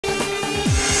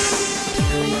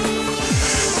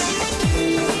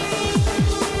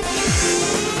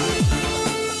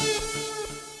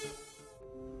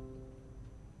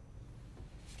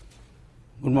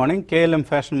Good morning. KLM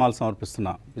fashion mall సమర్పిస్తున్న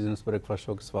business breakfast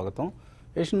షోకి స్వాగతం.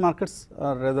 ఏషియన్ మార్కెట్స్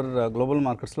రేదర్ గ్లోబల్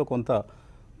మార్కెట్స్లో కొంత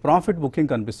ప్రాఫిట్ బుకింగ్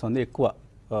కనిపిస్తుంది. ఎక్కువ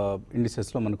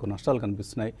ఇండిసెస్లో మనకు నష్టాలు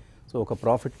కనిపిస్తున్నాయి. సో ఒక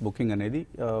ప్రాఫిట్ బుకింగ్ అనేది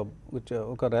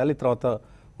ఒక ర్యాలీ తర్వాత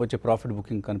వచ్చే ప్రాఫిట్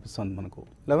బుకింగ్ కనిపిస్తుంది మనకు.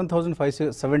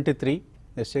 11,573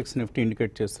 ఎస్ఎక్స్ నిఫ్టీ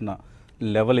ఇండికేట్ చేస్తున్న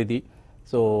లెవెల్ ఇది.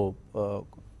 సో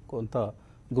కొంత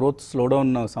గ్రోత్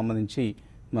స్లోడౌన్ సంబంధించి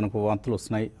మనకు వార్తలు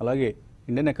వస్తున్నాయి. అలాగే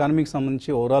ఇండియన్ ఎకానమీకి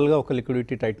సంబంధించి ఓవరాల్గా ఒక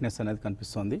లిక్విడిటీ టైట్నెస్ అనేది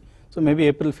కనిపిస్తుంది. సో మేబీ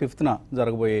April 5th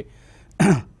జరగబోయే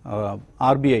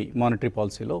ఆర్బీఐ మానిటరీ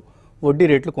పాలసీలో వడ్డీ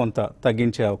రేట్లు కొంత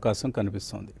తగ్గించే అవకాశం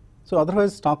కనిపిస్తుంది. సో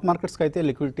అదర్వైజ్ స్టాక్ మార్కెట్స్కి అయితే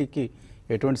లిక్విడిటీకి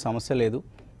ఎటువంటి సమస్య లేదు.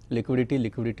 లిక్విడిటీ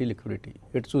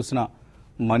ఎటు చూసినా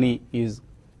money is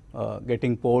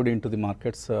getting poured in to the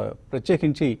markets.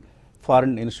 ప్రత్యేకించి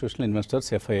ఫారిన్ ఇన్స్టిట్యూషనల్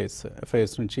ఇన్వెస్టర్స్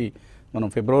ఎఫ్ఐఎస్ నుంచి మనం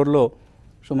ఫిబ్రవరిలో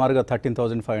సుమారుగా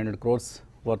 13,500 crores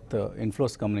వర్త్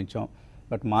ఇన్ఫ్లోస్ గమనించాం.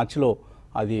 బట్ మార్చిలో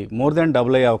అది మోర్ దాన్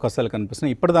డబుల్ అయ్యే అవకాశాలు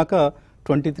కనిపిస్తున్నాయి. ఇప్పటిదాకా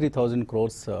 23,000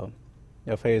 crores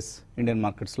ఎఫ్ఐఎస్ ఇండియన్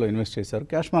మార్కెట్స్లో ఇన్వెస్ట్ చేశారు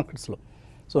క్యాష్ మార్కెట్స్లో.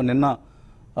 సో నిన్న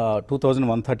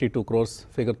 2,132 crores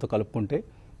ఫిగర్తో కలుపుకుంటే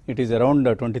it is around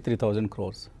 23,000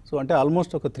 crores. So అంటే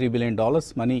ఆల్మోస్ట్ ఒక $3 billion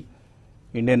మనీ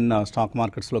ఇండియన్ స్టాక్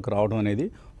మార్కెట్స్లోకి రావడం అనేది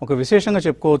ఒక విశేషంగా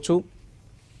చెప్పుకోవచ్చు.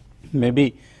 మేబీ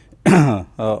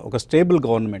ఒక స్టేబుల్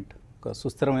గవర్నమెంట్, ఒక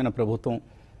సుస్థిరమైన ప్రభుత్వం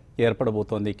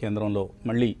ఏర్పడబోతోంది కేంద్రంలో.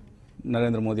 మళ్ళీ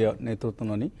నరేంద్ర మోదీ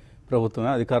నేతృత్వంలోని ప్రభుత్వమే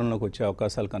అధికారంలోకి వచ్చే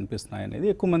అవకాశాలు కనిపిస్తున్నాయి అనేది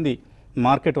ఎక్కువ మంది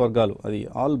మార్కెట్ వర్గాలు, అది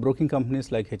all broking companies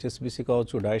like HSBC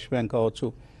కావచ్చు, డాష్ బ్యాంక్ కావచ్చు,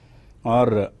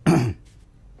 ఆర్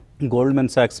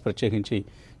గోల్డ్మెన్ సాక్స్ ప్రత్యేకించి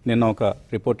నిన్న ఒక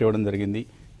రిపోర్ట్ ఇవ్వడం జరిగింది.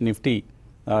 నిఫ్టీ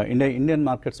ఇండియన్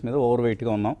మార్కెట్స్ మీద ఓవర్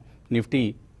వెయిట్గా ఉన్నాం. నిఫ్టీ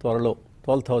త్వరలో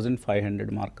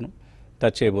 12,500 మార్క్ను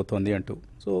టచ్ చేయబోతోంది అంటూ.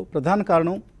 సో ప్రధాన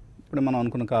కారణం ఇప్పుడు మనం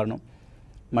అనుకున్న కారణం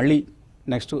మళ్ళీ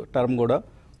నెక్స్ట్ టర్మ్ కూడా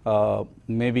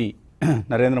మేబీ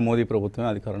నరేంద్ర మోదీ ప్రభుత్వమే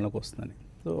అధికారంలోకి వస్తుందని.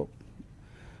 సో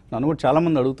నన్ను కూడా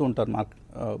చాలామంది అడుగుతూ ఉంటారు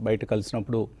బయట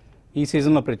కలిసినప్పుడు, ఈ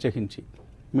సీజన్లో ప్రత్యేకించి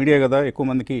మీడియా కదా, ఎక్కువ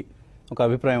మందికి ఒక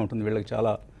అభిప్రాయం ఉంటుంది, వీళ్ళకి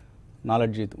చాలా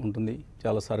నాలెడ్జ్ ఉంటుంది,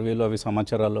 చాలా సర్వేలు అవి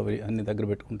సమాచారాలు అవి అన్ని దగ్గర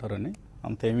పెట్టుకుంటారని.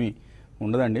 అంతేమీ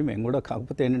ఉండదండి. మేము కూడా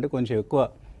కాకపోతే ఏంటంటే కొంచెం ఎక్కువ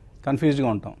కన్ఫ్యూజ్గా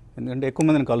ఉంటాం. ఎందుకంటే ఎక్కువ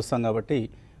మందిని కలుస్తాం కాబట్టి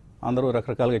అందరూ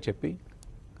రకరకాలుగా చెప్పి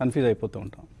కన్ఫ్యూజ్ అయిపోతూ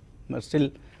ఉంటాం. But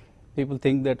still people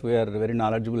think that we are very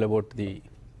knowledgeable about the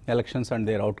elections and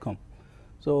there outcome.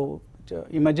 So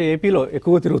ఈ మధ్య ఏపీలో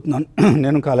ఎక్కువ తిరుగుతున్నాను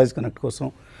నేను కాలేజ్ కనెక్ట్ కోసం,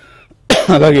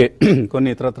 అలాగే కొన్ని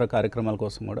ఇతరత్ర కార్యక్రమాల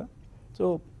కోసం కూడా. సో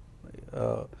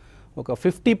ఒక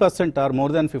 50% ఆర్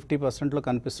మోర్ దాన్ 50%లో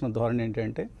కనిపిస్తున్న ధోరణి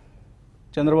ఏంటంటే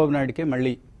చంద్రబాబు నాయుడికే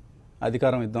మళ్ళీ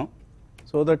అధికారం ఇద్దాం,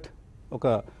 సో దట్ ఒక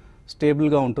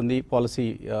స్టేబుల్గా ఉంటుంది పాలసీ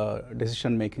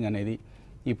డెసిషన్ మేకింగ్ అనేది.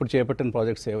 ఇప్పుడు చేపట్టిన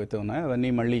ప్రాజెక్ట్స్ ఏవైతే ఉన్నాయో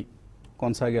అవన్నీ మళ్ళీ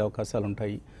కొనసాగే అవకాశాలు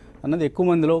ఉంటాయి అన్నది ఎక్కువ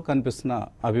మందిలో కనిపిస్తున్న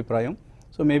అభిప్రాయం.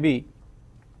 సో మేబీ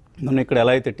మనం ఇక్కడ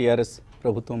ఎలా అయితే టీఆర్ఎస్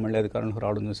ప్రభుత్వం మళ్ళీ అధికారంలోకి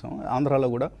రావడం చూసాం, ఆంధ్రాలో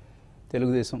కూడా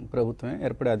తెలుగుదేశం ప్రభుత్వమే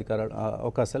ఏర్పడే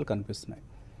అవకాశాలు కనిపిస్తున్నాయి.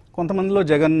 కొంతమందిలో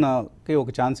జగన్కి ఒక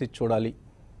ఛాన్స్ ఇచ్చి చూడాలి,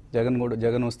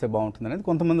 జగన్ వస్తే బాగుంటుంది అనేది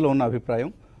కొంతమందిలో ఉన్న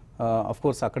అభిప్రాయం.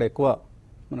 అఫ్కోర్స్ అక్కడ ఎక్కువ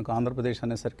మనకు ఆంధ్రప్రదేశ్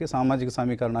అనేసరికి సామాజిక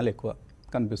సమీకరణాలు ఎక్కువ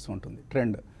కనిపిస్తూ ఉంటుంది.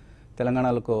 ట్రెండ్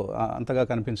తెలంగాణలో అంతగా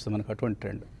కనిపించదు మనకు అటువంటి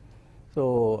ట్రెండ్. సో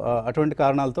అటువంటి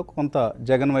కారణాలతో కొంత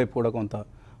జగన్ వైపు కూడా కొంత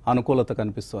అనుకూలత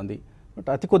కనిపిస్తోంది. బట్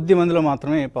అతి కొద్ది మందిలో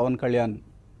మాత్రమే పవన్ కళ్యాణ్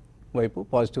వైపు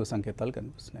పాజిటివ్ సంకేతాలు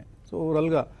కనిపిస్తున్నాయి. సో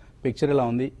ఓవరాల్గా పిక్చర్ ఇలా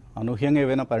ఉంది. అనూహ్యంగా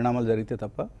ఏవైనా పరిణామాలు జరిగితే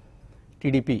తప్ప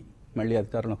టీడీపీ మళ్ళీ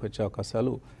అధికారంలోకి వచ్చే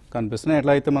అవకాశాలు కనిపిస్తున్నాయి.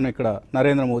 ఎట్లా అయితే మనం ఇక్కడ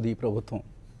నరేంద్ర మోదీ ప్రభుత్వం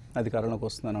అధికారంలోకి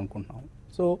వస్తుందని అనుకుంటున్నాం.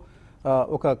 సో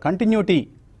ఒక continuity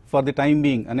for the time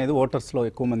being అనేది ఓటర్స్లో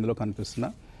ఎక్కువ మందిలో కనిపిస్తున్న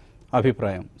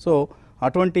అభిప్రాయం. సో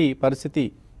అటువంటి పరిస్థితి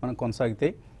మనం కొనసాగితే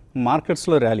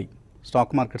మార్కెట్స్లో ర్యాలీ,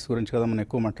 స్టాక్ మార్కెట్స్ గురించి కదా మనం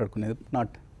ఎక్కువ మాట్లాడుకునేది,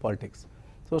 నాట్ పాలిటిక్స్.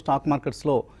 సో స్టాక్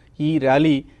మార్కెట్స్లో ఈ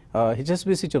ర్యాలీ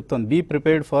హెచ్ఎస్బిసి చెప్తోంది be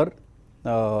prepared for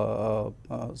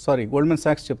Goldman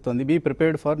socks చెప్తోంది be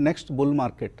prepared for next bull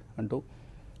market అంటూ.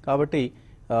 కాబట్టి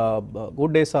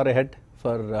good days are ahead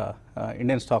for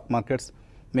Indian stock markets.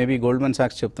 Maybe Goldman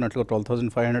socks చెప్తున్నట్లుగా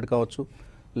 12,500 కావచ్చు,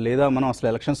 లేదా మనం అసలు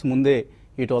ఎలక్షన్స్ ముందే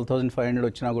ఈ 12,500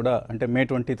 వచ్చినా కూడా, అంటే May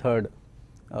 23rd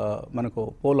మనకు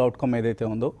పోల్ అవుట్కమ్ ఏదైతే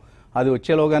ఉందో అది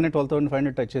వచ్చేలోగానే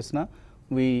 12,500 టచ్ చేసినా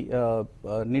we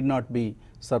need not be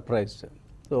surprised.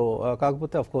 So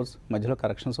కాకపోతే అఫ్కోర్స్ మధ్యలో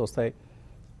కరెక్షన్స్ వస్తాయి,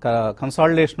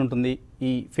 కన్సాలిడేషన్ ఉంటుంది,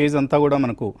 ఈ ఫేజ్ అంతా కూడా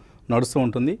మనకు నడుస్తూ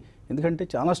ఉంటుంది. ఎందుకంటే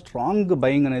చాలా స్ట్రాంగ్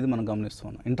బయింగ్ అనేది మనం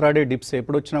గమనిస్తున్నాం. ఇంట్రాడే డిప్స్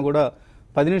ఎప్పుడు వచ్చినా కూడా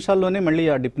 10 నిమిషాల్లోనే మళ్ళీ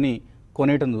ఆ డిప్ని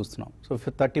కొనేయటం చూస్తున్నాం. So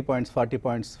 30 points, 40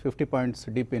 points, 50 points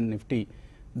dip in Nifty,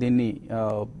 దీన్ని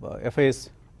ఎఫ్ఐఎస్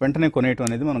వెంటనే కొనేయటం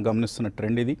అనేది మనం గమనిస్తున్న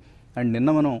ట్రెండ్ ఇది. అండ్ నిన్న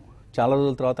మనం చాలా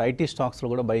రోజుల తర్వాత ఐటీ స్టాక్స్లో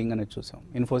కూడా బయింగ్ అనేది చూసాం.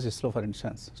 ఇన్ఫోసిస్లో ఫర్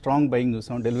ఇన్స్టాన్స్ స్ట్రాంగ్ బయింగ్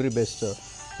చూసాం, డెలివరీ బేస్డ్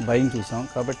బయింగ్ చూసాం.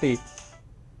 కాబట్టి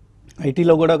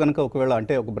ఐటీలో కూడా కనుక ఒకవేళ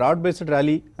అంటే ఒక బ్రాడ్ బేస్డ్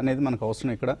ర్యాలీ అనేది మనకు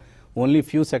అవసరం. ఇక్కడ ఓన్లీ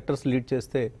ఫ్యూ సెక్టర్స్ లీడ్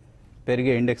చేస్తే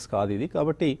పెరిగే ఇండెక్స్ కాదు ఇది.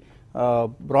 కాబట్టి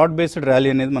బ్రాడ్ బేస్డ్ ర్యాలీ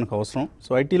అనేది మనకు అవసరం. సో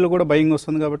ఐటీలో కూడా బయింగ్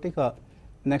వస్తుంది. కాబట్టి ఇక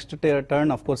next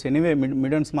turn off course anyway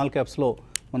mid and small క్యాప్స్లో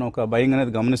మనం ఒక బయింగ్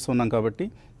అనేది గమనిస్తున్నాం. కాబట్టి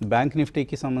బ్యాంక్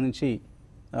నిఫ్టీకి సంబంధించి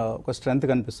ఒక స్ట్రెంత్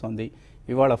కనిపిస్తుంది.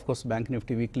 ఇవాళ of course bank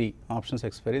Nifty weekly options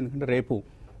expiry, ఎందుకంటే రేపు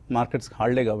మార్కెట్స్కి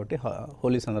హాలిడే కాబట్టి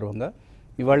హోలీ సందర్భంగా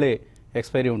ఇవాళే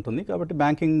ఎక్స్పైరీ ఉంటుంది. కాబట్టి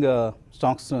బ్యాంకింగ్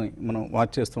స్టాక్స్ మనం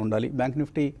వాచ్ చేస్తూ ఉండాలి. Bank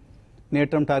Nifty near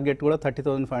term target కూడా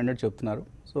 30,500 చెప్తున్నారు.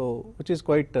 So which is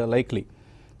quite likely.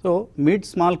 So mid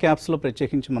small క్యాప్స్లో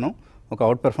ప్రత్యేకించి మనం ఒక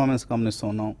అవుట్ పెర్ఫార్మెన్స్ గమనిస్తూ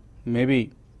ఉన్నాం. మేబీ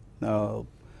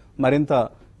మరింత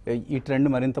ఈ ట్రెండ్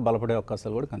మరింత బలపడే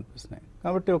అవకాశాలు కూడా కనిపిస్తున్నాయి.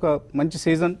 కాబట్టి ఒక మంచి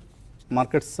season,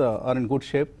 markets are in good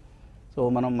shape. So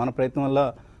మనం మన ప్రయత్నం వల్ల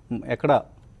ఎక్కడ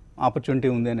ఆపర్చునిటీ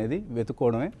ఉంది అనేది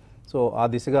వెతుక్కోవడమే. సో ఆ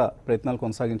దిశగా ప్రయత్నాలు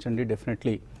కొనసాగించండి.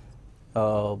 డెఫినెట్లీ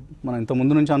మనం ఇంత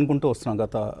ముందు నుంచి అనుకుంటూ వస్తున్నాం.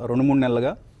 గత 2-3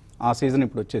 నెలలుగా ఆ సీజన్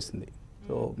ఇప్పుడు వచ్చేసింది.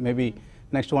 సో మేబీ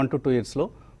నెక్స్ట్ 1 to 2 ఇయర్స్లో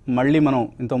మళ్ళీ మనం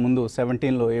ఇంతకుముందు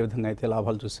 17లో ఏ విధంగా అయితే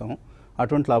లాభాలు చూసామో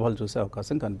అటువంటి లాభాలు చూసే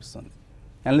అవకాశం కనిపిస్తుంది.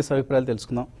 అనలిస్ట్ అభిప్రాయాలు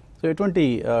తెలుసుకుందాం. సో ఎటువంటి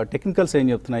టెక్నికల్స్ ఏం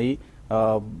చెప్తున్నాయి,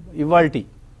 ఇవాల్టి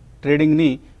ట్రేడింగ్ని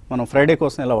మనం ఫ్రైడే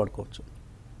కోసం ఎలా వాడుకోవచ్చు?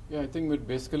 ఐ థింక్ మీరు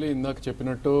బేసికలీ ఇందాక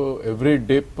చెప్పినట్టు ఎవ్రీ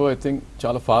డిప్ ఐ థింక్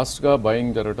చాలా ఫాస్ట్గా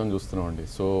బయింగ్ జరగడం చూస్తున్నాం అండి.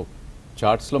 సో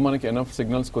చార్ట్స్లో మనకి ఎనఫ్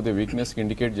సిగ్నల్స్ కొద్దిగా వీక్నెస్కి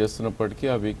ఇండికేట్ చేస్తున్నప్పటికీ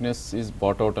ఆ వీక్నెస్ ఈజ్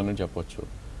బాట్ అవుట్ అని చెప్పొచ్చు.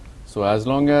 So as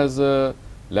long as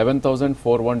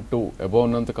 11,412 above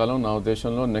ఉన్నంతకాలం నా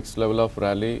ఉద్దేశంలో నెక్స్ట్ లెవెల్ ఆఫ్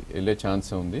ర్యాలీ వెళ్ళే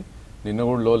ఛాన్సే ఉంది. నిన్న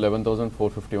కూడా లో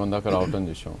 11,451 దాకా రావటం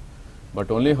చూసాం. బట్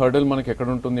ఓన్లీ హర్డల్ మనకి ఎక్కడ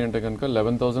ఉంటుంది అంటే కనుక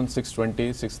 11,620,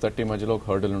 630 మధ్యలో ఒక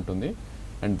హర్డల్ ఉంటుంది.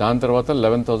 అండ్ దాని తర్వాత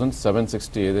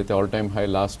 11,760 ఏదైతే all time high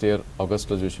last year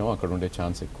ఆగస్ట్లో చూసామో అక్కడ ఉండే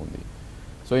ఛాన్స్ ఎక్కువ ఉంది.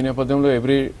 సో ఈ నేపథ్యంలో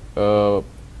ఎవ్రీ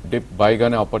డిప్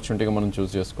బైగానే ఆపర్చునిటీగా మనం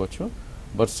చూస్ చేసుకోవచ్చు.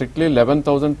 బట్ స్ట్రిక్ట్లీ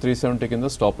 11,370 కింద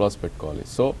స్టాప్ లాస్ పెట్టుకోవాలి.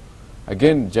 సో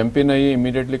అగైన్ జంపిన్ అయ్యి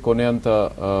ఇమీడియట్లీ కొనేంత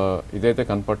ఇదైతే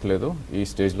కనపట్లేదు ఈ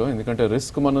స్టేజ్లో. ఎందుకంటే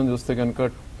రిస్క్ మనం చూస్తే కనుక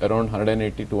అరౌండ్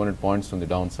 180-200 పాయింట్స్ ఉంది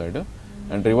డౌన్ సైడ్,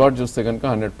 అండ్ రివార్డ్ చూస్తే కనుక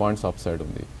 100 పాయింట్స్ అప్ సైడ్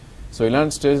ఉంది. సో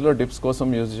ఇలాంటి స్టేజ్లో డిప్స్ కోసం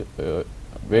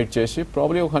వెయిట్ చేసి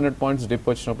ప్రాబ్లీ ఒక 100 పాయింట్స్ డిప్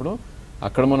వచ్చినప్పుడు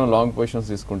అక్కడ మనం లాంగ్ పొజిషన్స్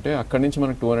తీసుకుంటే అక్కడి నుంచి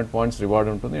మనకు 200 పాయింట్స్ రివార్డ్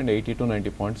ఉంటుంది అండ్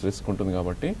 80-90 పాయింట్స్ రిస్క్ ఉంటుంది.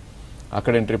 కాబట్టి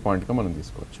అక్కడ ఎంట్రీ పాయింట్గా మనం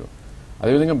తీసుకోవచ్చు.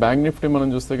 అదేవిధంగా బ్యాంక్ నిఫ్టీ మనం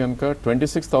చూస్తే కనుక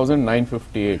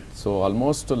 26,958. సో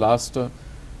ఆల్మోస్ట్ లాస్ట్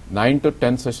 9 to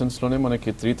 10 సెషన్స్లోనే మనకి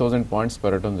 3,000 పాయింట్స్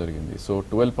పెరగడం జరిగింది. So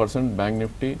 12% bank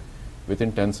Nifty with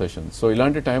in 10 sessions. So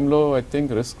ఇలాంటి టైంలో ఐ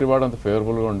థింక్ రిస్క్ రివార్డ్ అంత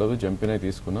ఫేవరబుల్గా ఉండదు. జంపిన్ అయి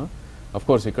తీసుకున్నా అఫ్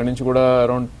కోర్స్ ఇక్కడ నుంచి కూడా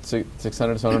అరౌండ్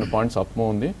 600-700 పాయింట్స్ అప్మో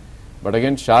ఉంది. బట్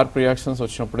అగైన్ షార్ప్ రియాక్షన్స్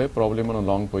వచ్చినప్పుడే ప్రాబ్లీ మనం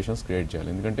లాంగ్ పొజిషన్స్ క్రియేట్ చేయాలి.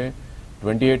 ఎందుకంటే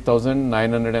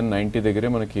 28,990 దగ్గరే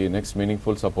మనకి నెక్స్ట్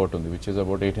మీనింగ్ఫుల్ సపోర్ట్ ఉంది, which is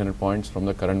about 800 points from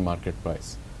the current market price.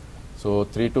 So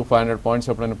 300-500 points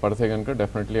ఎప్పుడైనా పడితే కనుక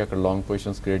డెఫినెట్లీ అక్కడ లాంగ్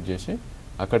పొజిషన్స్ క్రియేట్ చేసి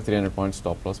అక్కడ 300 పాయింట్స్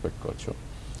స్టాప్ లాస్ పెట్టుకోవచ్చు.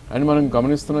 అండ్ మనం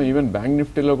గమనిస్తున్నాం ఈవెన్ బ్యాంక్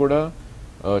నిఫ్టీలో కూడా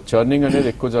చర్నింగ్ అనేది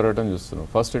ఎక్కువ జరగడం చూస్తున్నాం.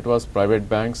 First it was private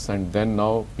banks and then now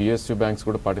PSU banks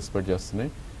కూడా పార్టిసిపేట్ చేస్తున్నాయి.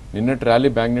 నిన్నటి ర్యాలీ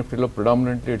బ్యాంక్ నిఫ్టీలో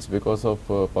predominantly it's because of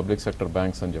public sector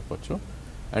banks అని చెప్పొచ్చు.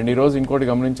 అండ్ ఈరోజు ఇంకోటి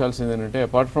గమనించాల్సింది ఏంటంటే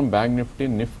apart from bank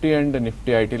Nifty and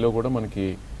Nifty ఐటీలో కూడా మనకి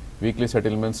వీక్లీ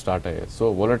సెటిల్మెంట్స్ స్టార్ట్ అయ్యాయి. సో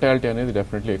వొలటాలిటీ అనేది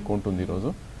డెఫినెట్లీ ఎక్కువ ఉంటుంది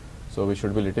ఈరోజు. So we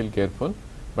should be little careful.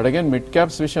 But again mid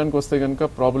caps విషయానికి వస్తే కనుక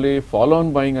ప్రాబ్లీ ఫాలో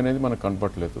ఆన్ బయింగ్ అనేది మనకు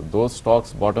కనపట్లేదు. దోస్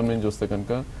స్టాక్స్ బాటమ్ నుంచి చూస్తే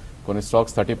కనుక కొన్ని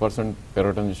స్టాక్స్ 30%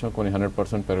 పెరగటం చూసాం, కొన్ని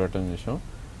 100% పెరగటం చూసాం.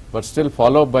 But still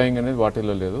follow up buying అనేది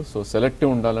వాటిల్లో లేదు. సో సెలెక్టివ్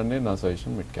ఉండాలని నా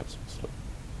suggestion mid క్యాప్స్లో.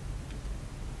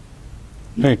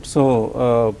 Right. So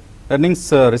earnings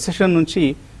recession నుంచి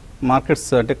మార్కెట్స్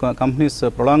అంటే కంపెనీస్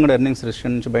ప్రొలాంగ్డ్ ఎర్నింగ్స్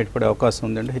రిసెషన్ నుంచి బయటపడే అవకాశం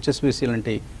ఉంది అంటే హెచ్ఎస్బిసి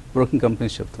లాంటి బ్రోకింగ్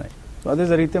కంపెనీస్ చెప్తున్నాయి. సో అదే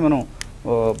జరిగితే మనం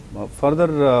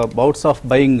ఫర్దర్ బౌట్స్ ఆఫ్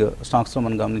బయింగ్ స్టాక్స్లో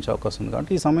మనం గమనించే అవకాశం ఉంది.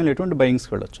 కాబట్టి ఈ సమయంలో ఎటువంటి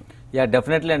బయింగ్స్కి వెళ్ళొచ్చు?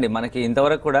 డెఫినెట్లీ అండి. మనకి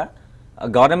ఇంతవరకు కూడా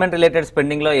గవర్నమెంట్ రిలేటెడ్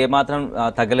స్పెండింగ్లో ఏమాత్రం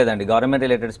తగ్గలేదండి. Government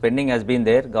related spending Hess been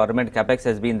there, government capex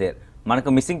Hess been there. మనకు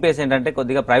మిస్సింగ్ పేస్ ఏంటంటే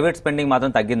కొద్దిగా ప్రైవేట్ స్పెండింగ్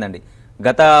మాత్రం తగ్గిందండి.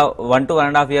 గత 1 to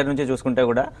 1.5 year నుంచి చూసుకుంటే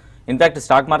కూడా ఇన్ఫాక్ట్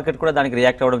స్టాక్ మార్కెట్ కూడా దానికి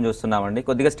రియాక్ట్ అవ్వడం చూస్తున్నామండి.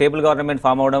 కొద్దిగా స్టేబుల్ గవర్నమెంట్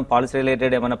ఫామ్ అవ్వడం, పాలసీ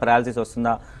రిలేటెడ్ ఏమైనా పెరాలసిస్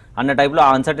వస్తుందా అన్న టైప్లో ఆ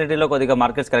అన్సర్టనిటీలో కొద్దిగా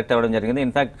మార్కెట్స్ కరెక్ట్ అవ్వడం జరిగింది.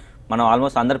 ఇన్ఫాక్ట్ మనం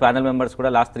ఆల్మోస్ట్ అందరు ప్యానల్ మెంబర్స్ కూడా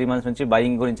లాస్ట్ 3 months నుంచి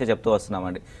బయింగ్ గురించే చెప్తూ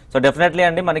వస్తున్నామండి. సో డెఫినెట్లీ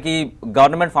అండి మనకి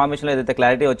గవర్నమెంట్ ఫార్మేషన్లో ఏదైతే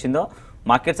క్లారిటీ వచ్చిందో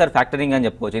మార్కెట్స్ ఆర్ ఫ్యాక్టరింగ్ అని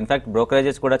చెప్పుకోవచ్చు. ఇన్ఫాక్ట్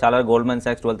బ్రోకరేజెస్ కూడా చాలా గోల్డ్మన్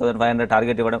సాక్స్ 12,500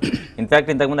 టార్గెట్ ఇవ్వడం. ఇన్ఫాక్ట్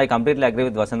ఇంతకుముందు I completely agree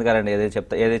with Vasant గారు అండి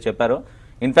ఏదైతే చెప్పారో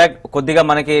ఇన్ఫ్యాక్ట్ కొద్దిగా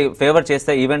మనకి ఫేవర్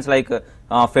చేస్తే ఈవెంట్స్ లైక్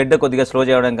ఫెడ్ కొద్దిగా స్లో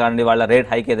చేయడం కానీ వాళ్ళ రేట్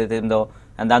హైక్ ఏదైతే ఉందో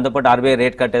అండ్ దాంతోపాటు ఆర్బీఐ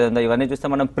రేట్ కట్ ఏదో ఉందో ఇవన్నీ చూస్తే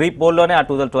మనం ప్రీ పోల్లోనే ఆ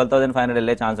 12,500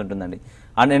 వెళ్ళే ఛాన్స్ ఉంటుందండి.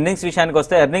 అండ్ ఎర్నింగ్స్ విషయానికి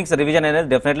వస్తే ఎర్నింగ్స్ రివిజన్ అనేది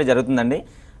డెఫినెట్లీ జరుగుతుందండి.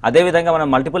 అదేవిధంగా మనం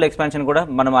మల్టిపుల్ ఎక్స్పాన్షన్ కూడా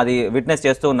మనం అది విట్నెస్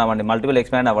చేస్తూ ఉన్నామండి. మల్టిపుల్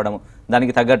ఎక్స్పాండ్ అవ్వడం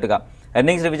దానికి తగ్గట్టుగా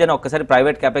ఎర్నింగ్స్ రివిజన్ ఒక్కసారి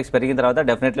ప్రైవేట్ క్యాపెక్స్ పెరిగిన తర్వాత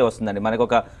డెఫినెట్లీ వస్తుందండి. మనకు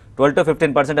ఒక 12 to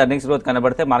 15% ఎర్నింగ్స్ గ్రోత్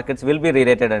కనబడితే మార్కెట్స్ విల్ బి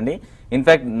రీరేటెడ్ అండి.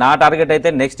 ఇన్ఫాక్ట్ నా టార్గెట్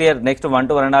అయితే నెక్స్ట్ 1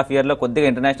 to 1.5 yearలో కొద్దిగా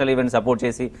ఇంటర్నేషనల్ ఈవెంట్ సపోర్ట్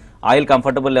చేసి ఆయిల్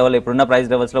కంఫర్టబుల్ లెవెల్ ఇప్పుడున్న ప్రైస్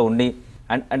లెవెల్స్లో ఉండి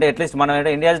అంటే అట్లీస్ట్ మనం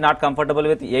ఏంటంటే India is not comfortable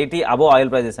with 80 above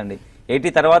oil prices అండి. 80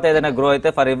 తర్వాత ఏదైనా గ్రో అయితే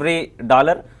ఫర్ ఎవ్రీ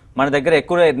డాలర్ మన దగ్గర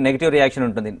ఎక్కువ నెగిటివ్ రియాక్షన్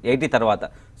ఉంటుంది 80 తర్వాత.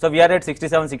 So we are at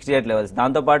 67-68 levels.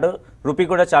 దాంతోపాటు రూపీ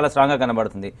కూడా చాలా స్ట్రాంగ్గా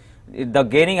కనబడుతుంది. The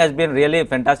gaining Hess been really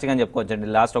fantastic అని చెప్పుకోవచ్చు అండి.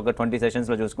 లాస్ట్ ఒక 20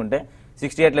 సెషన్స్లో చూసుకుంటే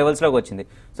 68 లెవెల్స్లోకి వచ్చింది.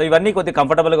 సో ఇవన్నీ కొద్దిగా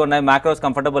కంఫర్టబుల్గా ఉన్నాయి. మ్యాక్రోస్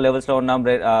కంఫర్టబుల్ లెవెల్స్లో ఉన్నాం.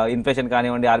 ఇన్ఫ్లేషన్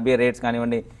కానివ్వండి, ఆర్బీఐ రేట్స్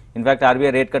కానివ్వండి, ఇన్ఫాక్ట్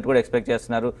ఆర్బీఐ రేట్ కట్ కూడా ఎక్స్పెక్ట్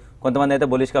చేస్తున్నారు. కొంతమంది అయితే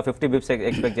బులిష్గా 50 బిప్స్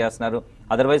ఎక్స్పెక్ట్ చేస్తున్నారు.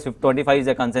 Otherwise 25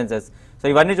 is a consensus. So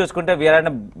ఇవన్నీ చూసుకుంటే వీఆర్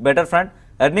అన్ బెటర్ ఫ్రంట్.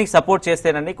 ఎర్నింగ్ సపోర్ట్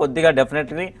చేస్తేనండి కొద్దిగా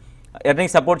డెఫినెట్లీ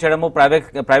ఎర్నింగ్ సపోర్ట్ చేయడము,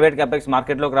 ప్రైవేట్ క్యాపెక్స్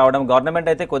మార్కెట్లోకి రావడం. గవర్నమెంట్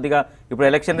అయితే కొద్దిగా ఇప్పుడు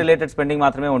ఎలక్షన్ రిలేటెడ్ స్పెండింగ్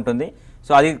మాత్రమే ఉంటుంది.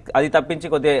 సో అది తప్పించి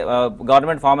కొద్దిగా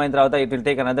గవర్నమెంట్ ఫామ్ అయిన తర్వాత it will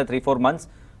take another 3-4 months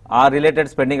ఆ రిలేటెడ్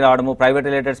స్పెండింగ్ రావడము, ప్రైవేట్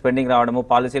రిలేటెడ్ స్పెండింగ్ రావడము,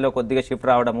 పాలసీలో కొద్దిగా షిఫ్ట్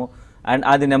రావడము అండ్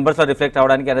అది నెంబర్స్లో రిఫ్లెక్ట్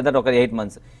అవ్వడానికి అనదర్ ఒక 8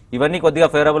 months. ఇవన్నీ కొద్దిగా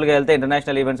ఫేవరబుల్గా వెళ్తే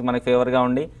ఇంటర్నేషనల్ ఈవెంట్స్ మనకి ఫేవర్గా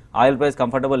ఉండి ఆయిల్ ప్రైస్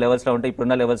కంఫర్టబుల్ లెవెల్స్లో ఉంటే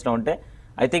ఇప్పుడున్న లెవెల్స్లో ఉంటే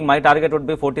I think my target would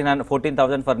be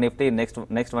 14,000 for Nifty next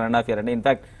 1.5 year అండి.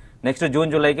 ఇన్ఫాక్ట్ నెక్స్ట్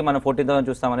జూన్ జూలైకి మనం 14,000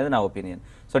 చూస్తామనేది నా opinion.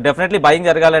 So definitely buying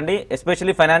జరగాలండి,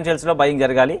 especially ఫైనాన్షియల్స్లో buying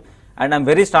జరగాలి. And I'm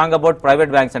very strong about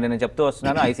private banks అండి. నేను చెప్తూ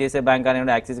వస్తున్నాను, ఐసిఐసిఐ బ్యాంక్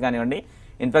కానివ్వండి, యాక్సిస్ కానివ్వండి.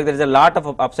 In fact there is a lot of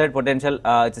upside potential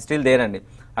it's still there అండి.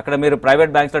 అక్కడ మీరు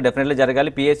ప్రైవేట్ బ్యాంక్స్లో డెఫినెట్లీ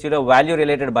జరగాలి. పిఎస్యూలో వాల్యూ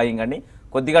రిలేటెడ్ బయింగ్ అండి,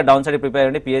 కొద్దిగా డౌన్ సైడ్ ప్రిపేర్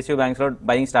అండి. పిఎస్యూ బ్యాంక్స్లో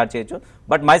బయింగ్ స్టార్ట్ చేయొచ్చు.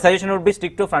 But my suggestion would be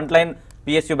stick to front line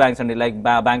PSU banks అండి, like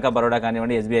bank of Baroda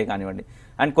కానివ్వండి, ఎస్బీఐ కానివ్వండి.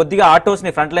 అండ్ కొద్దిగా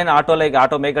ఆటోస్ని ఫ్రంట్ లైన్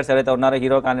ఆటో మేకర్స్ ఎవరైతే ఉన్నారో,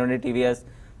 హీరో కానివ్వండి, టీవీఎస్,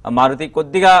 మారుతి,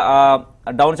 కొద్దిగా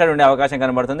డౌన్ సైడ్ ఉండే అవకాశం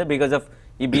కనబడుతుంది బికాస్ ఆఫ్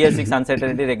ఈ BS6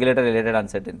 uncertainty, regulator related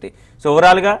uncertainty. So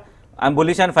ఓవరాల్గా ఐఎమ్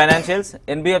బులిష్ ఆన్ ఫైనాన్షియల్స్.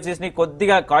 ఎన్బిఎఫ్సిస్ని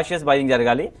కొద్దిగా కాషియస్ బయింగ్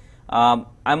జరగాలి.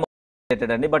 ఐఎమ్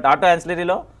రిలేటెడ్ అండి. But auto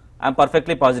యాన్సిలరీలో I'm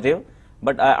perfectly positive.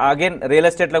 But again real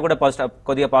ఎస్టేట్లో కూడా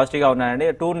కొద్దిగా పాజిటివ్గా ఉన్నాయండి.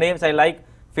 2 names I like,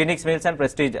 Phoenix mills and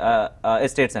prestige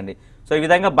estates అండి. సో ఈ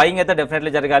విధంగా బయింగ్ అయితే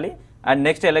డెఫినెట్లీ జరగాలి. అండ్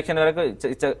నెక్స్ట్ ఎలక్షన్ వరకు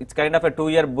it's kind of a 2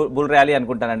 year bull rally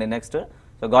అనుకుంటానండి నెక్స్ట్.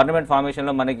 సో గవర్నమెంట్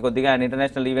ఫార్మేషన్లో మనకి కొద్దిగా అండ్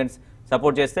ఇంటర్నేషనల్ ఈవెంట్స్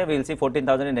సపోర్ట్ చేస్తే will see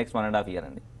 14,000 in next 1.5 year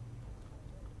అండి.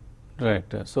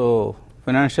 Right. So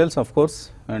financials of course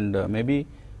and maybe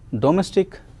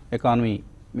domestic economy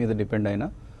మీద depend అయిన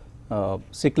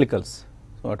సిక్లికల్స్,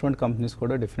 so అటువంటి companies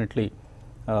కూడా definitely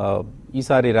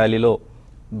ఈసారి ర్యాలీలో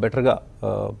బెటర్గా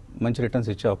మంచి రిటర్న్స్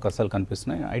ఇచ్చే అవకాశాలు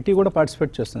కనిపిస్తున్నాయి. ఐటీ కూడా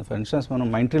పార్టిసిపేట్ చేస్తుంది. ఫర్ ఇన్స్టెన్స్ మనం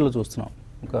మైంట్రీలో చూస్తున్నాం,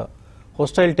 ఒక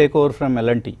hostile take over from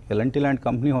L&T లాంటి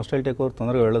కంపెనీ హోస్టైల్ టేక్ ఓవర్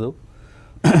తొందరగా వెళ్ళదు,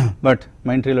 బట్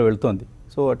మైంట్రీలో వెళ్తోంది.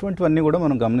 సో అటువంటివన్నీ కూడా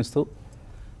మనం గమనిస్తూ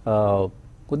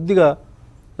కొద్దిగా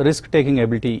రిస్క్ టేకింగ్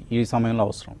ఎబిలిటీ ఈ సమయంలో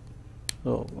అవసరం.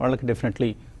 సో వాళ్ళకి డెఫినెట్లీ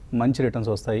మంచి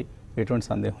రిటర్న్స్ వస్తాయి, ఎటువంటి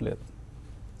సందేహం లేదు.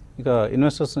 ఇక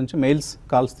ఇన్వెస్టర్స్ నుంచి మెయిల్స్,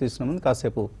 కాల్స్ తీసుకున్న ముందు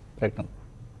కాసేపు ప్రయత్నం.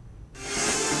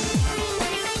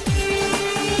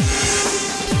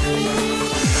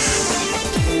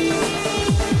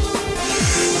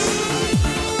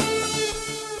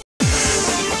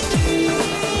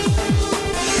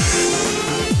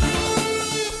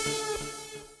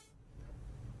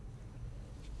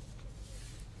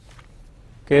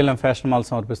 కేఎల్ఎం ఫ్యాషన్ మాల్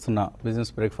సమర్పిస్తున్న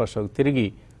బిజినెస్ బ్రేక్ఫాస్ట్ షోకి తిరిగి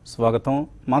స్వాగతం.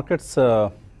 మార్కెట్స్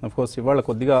కోర్స్ ఇవాళ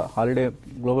కొద్దిగా హాలిడే,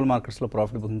 గ్లోబల్ మార్కెట్స్లో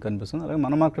ప్రాఫిట్ బుకింగ్ కనిపిస్తుంది. అలాగే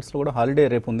మన మార్కెట్స్లో కూడా హాలిడే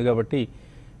రేపు ఉంది కాబట్టి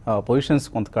పొజిషన్స్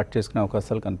కొంత కట్ చేసుకునే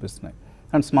అవకాశాలు కనిపిస్తున్నాయి.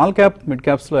 And small cap, mid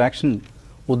క్యాప్స్లో action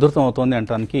ఉధృతం అవుతోంది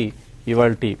అనడానికి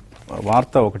ఇవాళ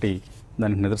వార్త ఒకటి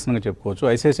దానికి నిదర్శనంగా చెప్పుకోవచ్చు.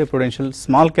 ICICI Prudential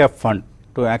small cap fund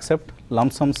to accept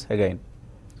lump sums again.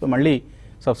 So మళ్ళీ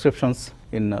సబ్స్క్రిప్షన్స్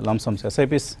ఇన్ లంసమ్స్,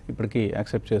 ఎస్ఐపిస్ ఇప్పటికీ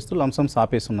యాక్సెప్ట్ చేస్తూ లంసమ్స్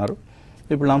ఆపేసి ఉన్నారు.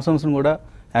 ఇప్పుడు లంసమ్స్ని కూడా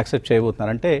యాక్సెప్ట్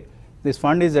చేయబోతున్నారు. అంటే this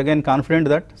fund is again confident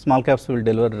that small caps will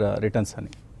deliver returns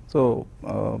అని. సో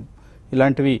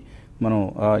ఇలాంటివి మనం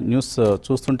న్యూస్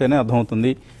చూస్తుంటేనే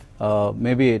అర్థమవుతుంది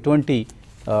మేబీ ఎటువంటి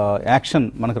యాక్షన్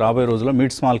మనకు రాబోయే రోజుల్లో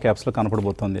మిడ్ స్మాల్ క్యాప్స్లో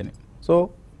కనపడబోతుంది అని. So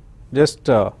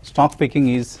just stock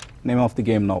picking is name of the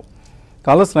game now.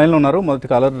 Callers లైన్లో ఉన్నారు. మొదటి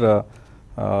కాలర్,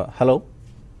 హలో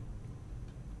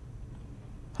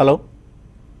హలో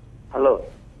హలో,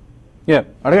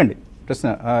 అడగండి ప్రశ్న.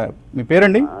 మీ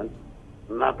పేరండి?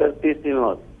 నా పేరు పి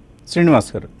శ్రీనివాస్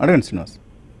గారు. అడగండి శ్రీనివాస్.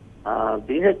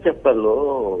 బిహెచ్ఎఫ్ఎల్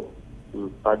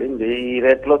పడింది, ఈ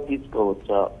రేట్లో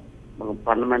తీసుకోవచ్చా? మనం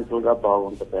ఫండమెంటల్ గా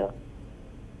బాగుంటుందా?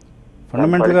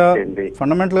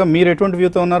 ఫండమెంటల్గా మీరు ఎటువంటి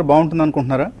వ్యూతో ఉన్నారు, బాగుంటుంది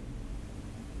అనుకుంటున్నారా?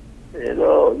 ఏదో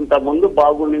ఇంత ముందు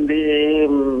బాగుండింది,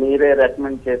 మీరే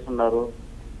రికమెండ్ చేస్తున్నారు.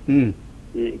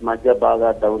 ఈ మధ్య బాగా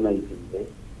డౌన్ అయిపోయింది.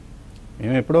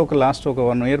 మేము ఎప్పుడో లాస్ట్ ఒక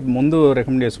 1 year ముందు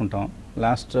రికమెండ్ చేసుకుంటాం.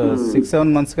 లాస్ట్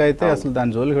 6-7 monthsగా అయితే అసలు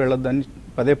దాని జోలికి వెళ్ళొద్దని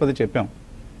పదే చెప్పాం.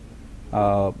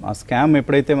 ఆ స్కామ్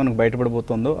ఎప్పుడైతే మనకు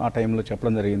బయటపడిపోతుందో ఆ టైంలో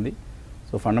చెప్పడం జరిగింది.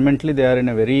 So fundamentally they are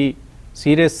in a very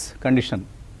serious condition.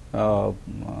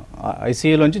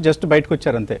 ఐసీయూలోంచి just బయటకు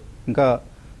వచ్చారు అంతే, ఇంకా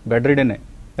బెడ్ రిడనే.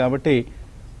 కాబట్టి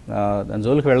దాని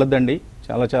జోలికి వెళ్ళొద్దండి.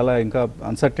 చాలా ఇంకా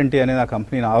అన్సర్టెనిటీ అనేది ఆ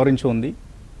కంపెనీని ఆవరించి ఉంది.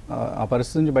 ఆ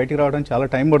పరిస్థితి నుంచి బయటికి రావడానికి చాలా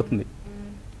టైం పడుతుంది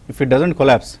if it doesn't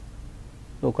collapse.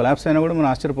 So collapse అయినా కూడా మనం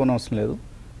ఆశ్చర్యపోవడం అవసరం లేదు.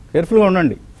 కేర్ఫుల్గా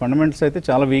ఉండండి. ఫండమెంటల్స్ అయితే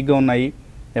చాలా వీక్గా ఉన్నాయి.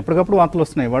 ఎప్పటికప్పుడు వార్తలు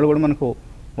వస్తున్నాయి. వాళ్ళు కూడా మనకు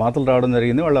వార్తలు రావడం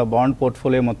జరిగింది. వాళ్ళ బాండ్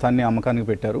పోర్ట్ఫోలియో మొత్తాన్ని అమ్మకానికి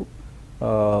పెట్టారు.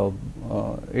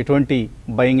 ఎటువంటి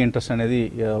బయింగ్ ఇంట్రెస్ట్ అనేది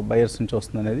బయర్స్ నుంచి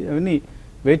వస్తుంది అనేది అవన్నీ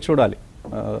వేచి చూడాలి.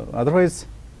 Otherwise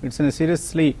it's in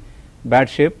seriously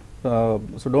bad shape.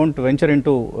 So don't venture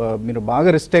into. మీరు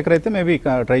బాగా రిస్క్ టేకర్ అయితే మేబీ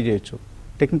ట్రై చేయొచ్చు.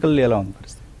 టెక్నికల్లీ ఎలా ఉంది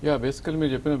పరిస్థితి? బేసికల్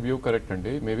మీరు చెప్పిన వ్యూ కరెక్ట్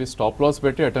అండి. మేబీ స్టాప్ లాస్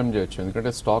పెట్టి అటెంప్ట్ చేయొచ్చు.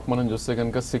 ఎందుకంటే స్టాక్ మనం చూస్తే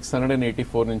కనుక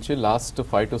 684 నుంచి లాస్ట్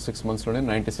 5 to 6 monthsలోనే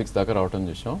 96 దాకా రావటం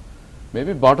చూసాం.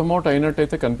 మేబీ బాటమ్ అవుట్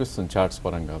అయినట్టయితే కనిపిస్తుంది చార్ట్స్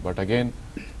పరంగా. బట్ అగైన్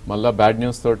మళ్ళీ బ్యాడ్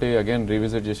న్యూస్ తోటి అగైన్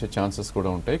రీవిజిట్ చేసే ఛాన్సెస్ కూడా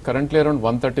ఉంటాయి. కరెంట్లీ అరౌండ్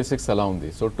 136 అలా ఉంది.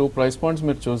 సో 2 price points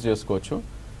మీరు చూస్ చేసుకోవచ్చు.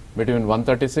 బిట్వీన్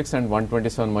 136 and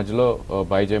 127 మధ్యలో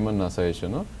బై చేయమని నా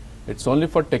suggestion. It's only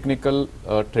for technical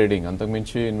trading.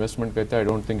 అంతకుమించి ఇన్వెస్ట్మెంట్కి అయితే I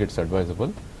don't think it's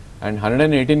advisable. And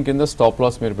 118 కింద స్టాప్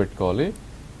లాస్ మీరు పెట్టుకోవాలి.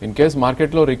 ఇన్ కేస్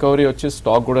మార్కెట్లో రికవరీ వచ్చి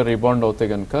స్టాక్ కూడా రీబౌండ్ అవుతే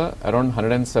కనుక అరౌండ్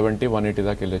 170, 180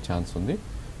 దాకా వెళ్ళే ఛాన్స్ ఉంది.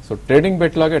 సో ట్రేడింగ్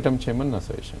బెట్ లాగా అటెంప్ట్ చేయమని నా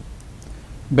సజెషన్.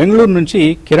 బెంగళూరు నుంచి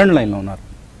కిరణ్ లైన్లో ఉన్నారు.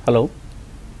 Hello.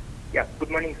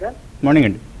 Good morning sir. Morning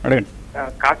అండి, అడగండి.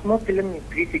 కాస్మో ఫిలిం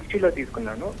 360 లో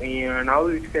తీసుకున్నాను. Now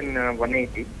it's in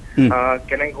 180.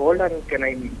 Can I hold and can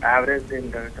I average in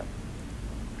that?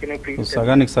 Can I please?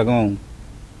 సగానికి సగం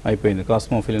అయిపోయింది.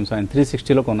 కాస్మో ఫిలిమ్స్ ఆయన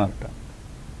 360లో కొన్నారట.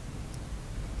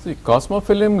 Cosmo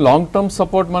film long term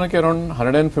support మనకి అరౌండ్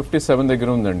 157 దగ్గర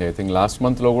ఉందండి. ఐ థింక్ లాస్ట్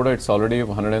మంత్లో కూడా ఇట్స్ ఆల్రెడీ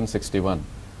 161.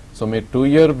 సో మీరు 2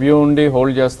 year వ్యూ ఉండి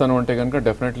హోల్డ్ చేస్తాను అంటే కనుక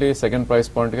డెఫినెట్లీ సెకండ్ ప్రైస్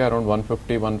పాయింట్గా అరౌండ్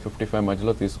 150, 155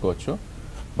 మధ్యలో తీసుకోవచ్చు.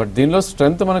 బట్ దీనిలో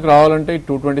స్ట్రెంత్ మనకు రావాలంటే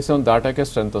 227 దాటాకే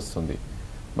స్ట్రెంత్ వస్తుంది.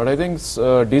 But I think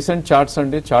decent charts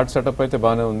అండి. చార్ట్ సెటప్ అయితే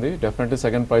బాగానే ఉంది. డెఫినెట్లీ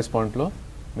సెకండ్ ప్రైస్ పాయింట్లో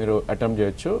మీరు అటెంప్ట్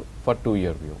చేయొచ్చు for 2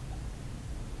 year view.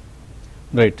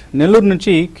 Right. Nellore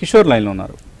నుంచి కిషోర్ లైన్లో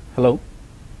ఉన్నారు. హలో.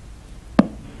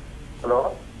 హలో,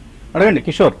 అడగండి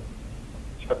కిషోర్.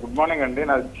 గుడ్ మార్నింగ్ అండి.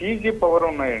 నాది సీజీ పవర్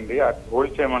ఉన్నాయండి,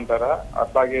 హోల్డ్ చేయమంటారా?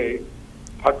 అట్లాగే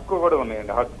హట్కు కూడా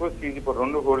ఉన్నాయండి. హట్కు, సీజీ పవర్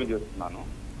 2 హోల్డ్ చేస్తున్నాను.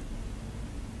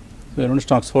 2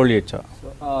 స్టాక్స్ హోల్డ్ చేయొచ్చా?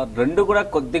 రెండు కూడా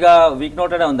కొద్దిగా వీక్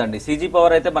నోటెడ్ ఉందండి. సీజీ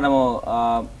పవర్ అయితే మనము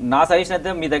నా సజెషన్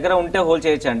అయితే మీ దగ్గర ఉంటే హోల్డ్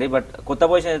చేయొచ్చండి. బట్ కొత్త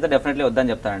పొజిషన్ అయితే డెఫినెట్లీ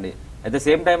వద్దని చెప్తానండి. అట్ ద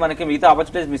సేమ్ టైం మనకి మిగతా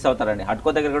ఆపర్చునిటీస్ మిస్ అవుతారండి.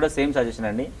 హట్కో దగ్గర కూడా సేమ్ సజెషన్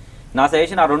అండి. నా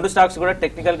సజెషన్ ఆ 2 స్టాక్స్ కూడా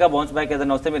టెక్నికల్గా బౌన్స్ బ్యాక్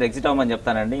ఏదైనా వస్తే మీరు ఎగ్జిట్ అవ్వమని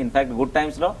చెప్తానండి. ఇన్ఫాక్ట్ గుడ్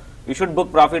టైమ్స్లో you should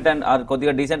book profit and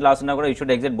కొద్దిగా డీసెంట్ లాస్ ఉన్నా కూడా you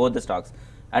should exit both the stocks.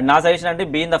 And నా సజెషన్ అంటే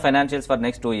be in the financials for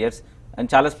next 2 years and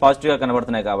చాలా పాజిటివ్గా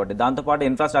కనబడుతున్నాయి కాబట్టి. దాంతోపాటు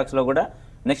ఇన్ఫ్రా స్టాక్స్లో కూడా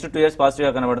నెక్స్ట్ 2 years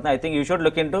పాజిటివ్గా కనబడుతుంది. I think you should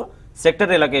look in to sector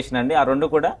relocation అండి. ఆ 2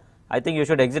 కూడా I think you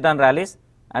should exit on rallies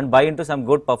and by in to some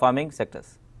good performing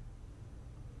sectors.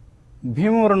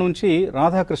 Bhimavaram నుంచి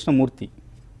Radhakrishnamurthy.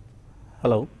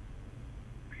 Hello.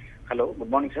 Hello,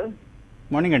 good morning sir.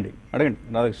 Morning అండి, అడగండి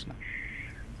Radhakrishna.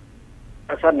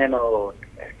 Sir నేను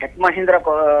tech Mahindra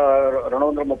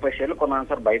 230 షేర్లు కొన్నాను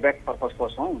sir, buyback purpose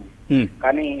కోసం.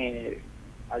 కానీ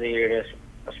అది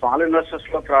స్మాల్ ఇన్వెస్టర్స్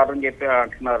లో రారని చెప్పి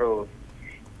అంటున్నారు.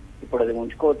 ఇప్పుడు అది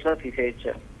ఉంచుకోవచ్చా,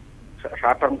 తీసేయచ్చా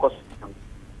షార్ట్ టర్మ్ కోసం?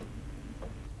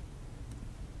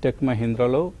 టెక్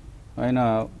మహీంద్రాలో ఆయన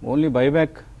ఓన్లీ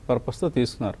బైబ్యాక్ పర్పస్తో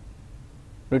తీసుకున్నారు.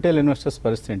 రిటైల్ ఇన్వెస్టర్స్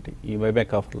పరిస్థితి ఏంటి ఈ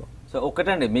బైబ్యాక్ ఆఫర్లో? సో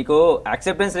ఒకటండి, మీకు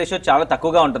యాక్సెప్టెన్స్ రేషియో చాలా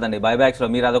తక్కువగా ఉంటుందండి బైబ్యాక్స్లో.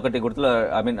 మీరు అదొకటి గుర్తులో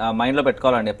మైండ్లో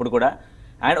పెట్టుకోవాలండి ఎప్పుడు కూడా.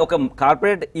 అండ్ ఒక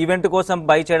కార్పొరేట్ ఈవెంట్ కోసం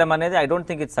బై చేయడం అనేది I don't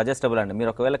think it's suggestible అండి. మీరు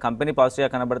ఒకవేళ కంపెనీ పాజిటివ్గా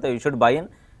కనబడితే you should buy in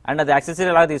and అది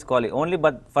యాక్సెసరీ లాగా తీసుకోవాలి only.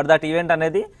 But for that event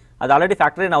అనేది అది ఆల్రెడీ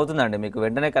ఫ్యాక్టరీ ఇన్ అవుతుందండి. మీకు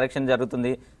వెంటనే కరెక్షన్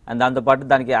జరుగుతుంది అండ్ దాంతోపాటు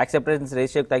దానికి యాక్సెప్టెన్స్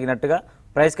రేషియోకి తగినట్టుగా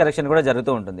ప్రైస్ కరెక్షన్ కూడా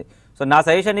జరుగుతూ ఉంటుంది. సో నా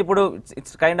సజెషన్ ఇప్పుడు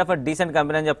it's kind of a decent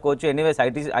company అని చెప్పుకోవచ్చు. ఎనీవేస్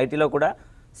ఐటీలో కూడా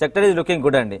సెక్టర్ ఈజ్ లుకింగ్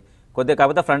గుడ్ అండి. కొద్దిగా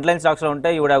కాకపోతే ఫ్రంట్ లైన్ స్టాక్స్లో ఉంటే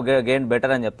you would have gain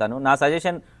better అని చెప్తాను. నా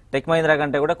సజెషన్ టెక్ మహీంద్రా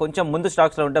కంటే కూడా కొంచెం ముందు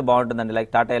స్టాక్స్లో ఉంటే బాగుంటుందండి. లైక్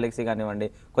టాటా ఎలక్సీ కానివ్వండి,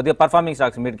 కొద్దిగా performing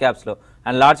stocks mid క్యాప్స్లో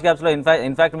and large క్యాప్స్లో.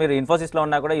 In fact మీరు ఇన్ఫోసిస్లో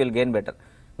ఉన్నా కూడా యుల్ గెయిన్ బెటర్.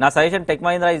 నా suggestion tech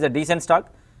Mahindra is a decent stock.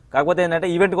 కాకపోతే ఏంటంటే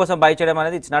ఈవెంట్ కోసం బై చేయడం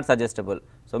అనేది ఇట్స్ నాట్ సజెస్టబుల్.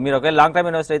 సో మీరు ఒకవేళ లాంగ్ టర్మ్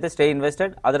ఇన్వెస్టర్ అయితే స్టే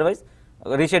ఇన్వెస్టెడ్. అదర్వైజ్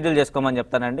రీషెడ్యూల్ చేసుకోమని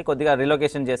చెప్తానండి, కొద్దిగా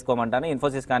రిలోకేషన్ చేసుకోమంటాను.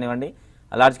 ఇన్ఫోసిస్ కానివ్వండి,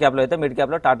 లార్జ్ క్యాప్లో అయితే మిడ్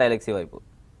క్యాప్లో టాటా ఎల్ఎక్సీ వైపు.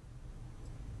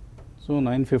 సో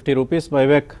 950 రూపీస్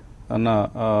బైబ్యాక్ అన్న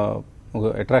ఒక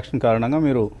అట్రాక్షన్ కారణంగా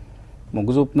మీరు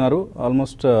మొగ్గు చూపుతున్నారు.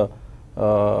 ఆల్మోస్ట్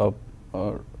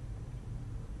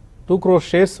 2 crore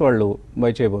షేర్స్ వాళ్ళు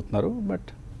బై చేయబోతున్నారు. బట్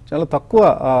చాలా తక్కువ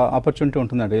ఆపర్చునిటీ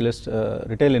ఉంటుందండి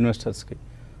రిటైల్ ఇన్వెస్టర్స్కి.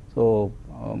 సో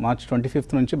మార్చ్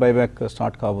 25th నుంచి బైబ్యాక్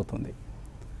స్టార్ట్ కాబోతుంది.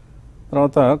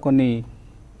 తర్వాత కొన్ని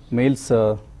మెయిల్స్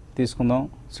తీసుకుందాం.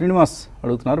 శ్రీనివాస్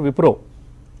అడుగుతున్నారు, విప్రో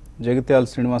జగిత్యాల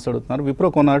శ్రీనివాస్ అడుగుతున్నారు, విప్రో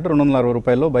కొన్నారంటే 260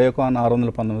 రూపాయల్లో, బయోకాన్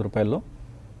 619 రూపాయల్లో,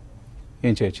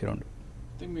 ఏం చేయొచ్చు రెండు?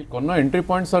 మీరు కొన్న ఎంట్రీ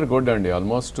పాయింట్స్ ఆర్ గుడ్ అండి.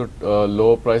 ఆల్మోస్ట్ లో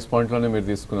ప్రైస్ పాయింట్లోనే మీరు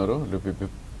తీసుకున్నారు.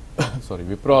 సారీ,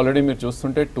 విప్రో ఆల్రెడీ మీరు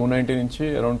చూస్తుంటే 290 నుంచి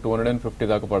అరౌండ్ 250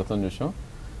 దాకా పడుతుంది చూసాం.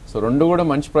 సో రెండు కూడా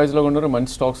మంచి ప్రైస్లో ఉన్నారు,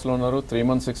 మంచి స్టాక్స్లో ఉన్నారు. 3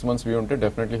 months 6 months వ్యూ ఉంటే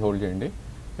డెఫినెట్లీ హోల్డ్ చేయండి.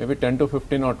 Maybe 10 to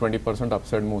 15 or 20%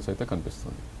 upside moves అయితే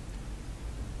కనిపిస్తుంది.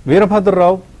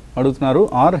 వీరభద్రరావు అడుగుతున్నారు,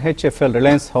 ఆర్హెచ్ఎఫ్ఎల్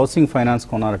రిలయన్స్ హౌసింగ్ ఫైనాన్స్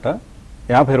కొన్నారట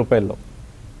 50 రూపాయల్లో,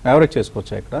 యావరేజ్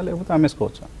చేసుకోవచ్చా ఇక్కడ లేకపోతే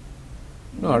అమ్మేసుకోవచ్చా?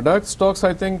 అడాగ్ స్టాక్స్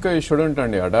ఐ థింక్ ఈ షుడెంట్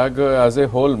అండి. అడాగ్ యాజ్ ఏ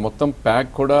హోల్ మొత్తం ప్యాక్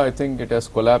కూడా I think it has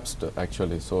collapsed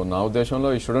actually. So నా ఉద్దేశంలో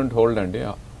ఈ షుడెంట్ హోల్డ్ అండి.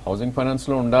 హౌసింగ్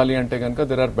ఫైనాన్స్లో ఉండాలి అంటే కనుక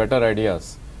there are better ideas.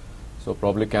 So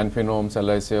probably Can Fin homes,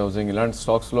 LIC housing ఇలాంటి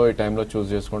స్టాక్స్లో ఈ టైంలో చూస్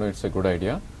చేసుకోవడం it's a good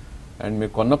idea. And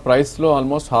మీరు కొన్న ప్రైస్లో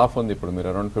ఆల్మోస్ట్ హాఫ్ ఉంది. ఇప్పుడు మీరు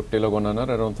అరౌండ్ 50లో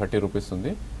కొన్నారు, అరౌండ్ 30 రూపీస్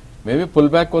ఉంది. మేబీ పుల్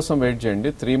బ్యాక్ కోసం వెయిట్ చేయండి.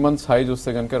 3 months హై చూస్తే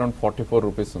కనుక అరౌండ్ 44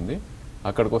 రూపీస్ ఉంది.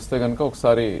 అక్కడికి వస్తే కనుక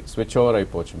ఒకసారి స్విచ్ ఓవర్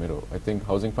అయిపోవచ్చు మీరు. ఐ థింక్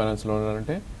హౌసింగ్ ఫైనాన్స్లో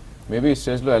ఉన్నారంటే మేబీ ఈ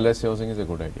స్టేజ్లో LIC housing is a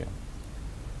good idea.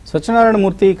 Satyanarayana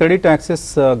Murthy, credit access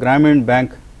Grameen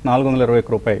bank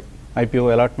 421 రూపాయలు ఐపీఓ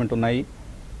అలాట్మెంట్ ఉన్నాయి.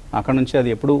 అక్కడ నుంచి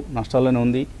అది ఎప్పుడు నష్టాల్లోనే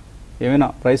ఉంది. ఏమైనా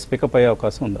ప్రైస్ పికప్ అయ్యే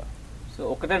అవకాశం ఉందా? సో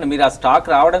ఒకటండి, మీరు ఆ స్టాక్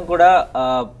రావడం కూడా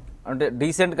అంటే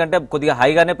డీసెంట్ కంటే కొద్దిగా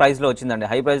హైగానే ప్రైస్లో వచ్చిందండి,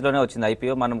 హై ప్రైస్లోనే వచ్చింది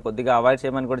ఐపీఓ. మనం కొద్దిగా అవాయిడ్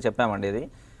చేయమని కూడా చెప్పామండి ఇది.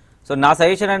 సో నా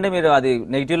సజెషన్ అండి, మీరు అది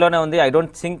నెగిటివ్లోనే ఉంది. ఐ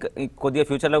డోంట్ థింక్ కొద్దిగా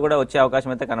ఫ్యూచర్లో కూడా వచ్చే అవకాశం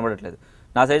అయితే కనబడట్లేదు.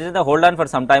 నా suggestion hold on for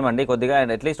some time అండి కొద్దిగా,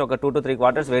 అండ్ అట్లీస్ట్ ఒక 2 to 3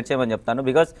 quarters వెయిట్ చేయమని చెప్తాను.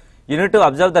 Because unit to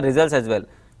observe the results as well.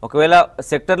 ఒకవేళ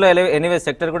సెక్టర్లో ఎనీవే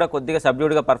సెక్టర్ కూడా కొద్దిగా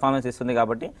సబ్డ్యూడ్గా పర్ఫార్మెన్స్ ఇస్తుంది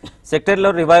కాబట్టి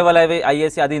సెక్టర్లో రివైవల్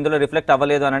అయ్యేసి అది ఇందులో రిఫ్లెక్ట్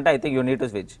అవ్వలేదు అని అంటే I think you need to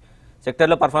switch.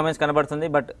 సెక్టర్లో పర్ఫార్మెన్స్ కనబడుతుంది,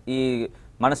 బట్ ఈ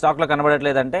మన స్టాక్లో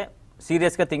కనబడట్లేదంటే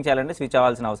సీరియస్గా థింక్ చేయాలంటే స్విచ్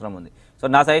అవ్వాల్సిన అవసరం ఉంది. సో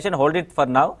నా suggestion hold it for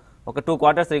now. ఒక 2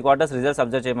 quarters 3 quarters రిజల్ట్స్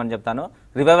అబ్జర్వ్ చేయమని చెప్తాను.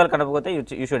 రివైవల్ కనకపోతే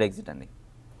యూ షుడ్ ఎగ్జిట్ అండి.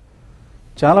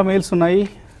 చాలా మెయిల్స్ ఉన్నాయి.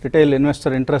 రిటైల్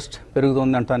ఇన్వెస్టర్ ఇంట్రెస్ట్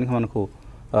పెరుగుతుంది అంటానికి మనకు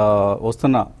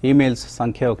వస్తున్న ఈమెయిల్స్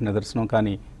సంఖ్య ఒక నిదర్శనం.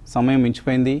 కానీ సమయం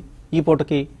మించిపోయింది. ఈ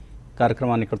పూటకి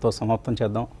కార్యక్రమాన్ని ఇక్కడితో సమాప్తం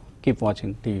చేద్దాం. Keep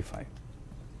watching TV5.